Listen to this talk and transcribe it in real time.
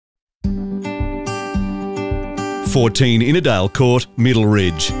14 Inadale Court, Middle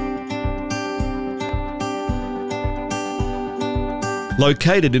Ridge.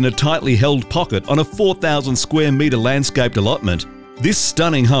 Located in a tightly held pocket on a 4,000 square metre landscaped allotment, this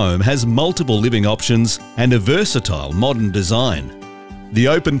stunning home has multiple living options and a versatile modern design. The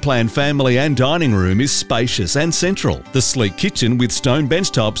open-plan family and dining room is spacious and central. The sleek kitchen with stone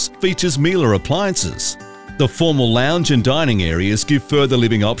benchtops features Miele appliances. The formal lounge and dining areas give further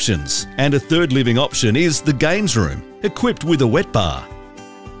living options, and a third living option is the games room, equipped with a wet bar.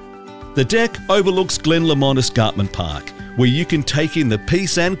 The deck overlooks Glen Lomond Escarpment Park, where you can take in the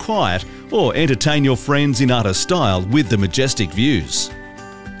peace and quiet or entertain your friends in utter style with the majestic views.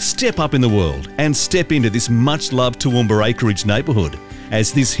 Step up in the world and step into this much-loved Toowoomba acreage neighbourhood,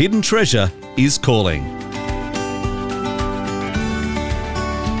 as this hidden treasure is calling.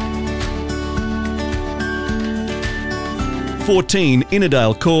 14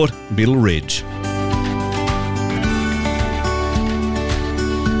 Inadale Court, Middle Ridge.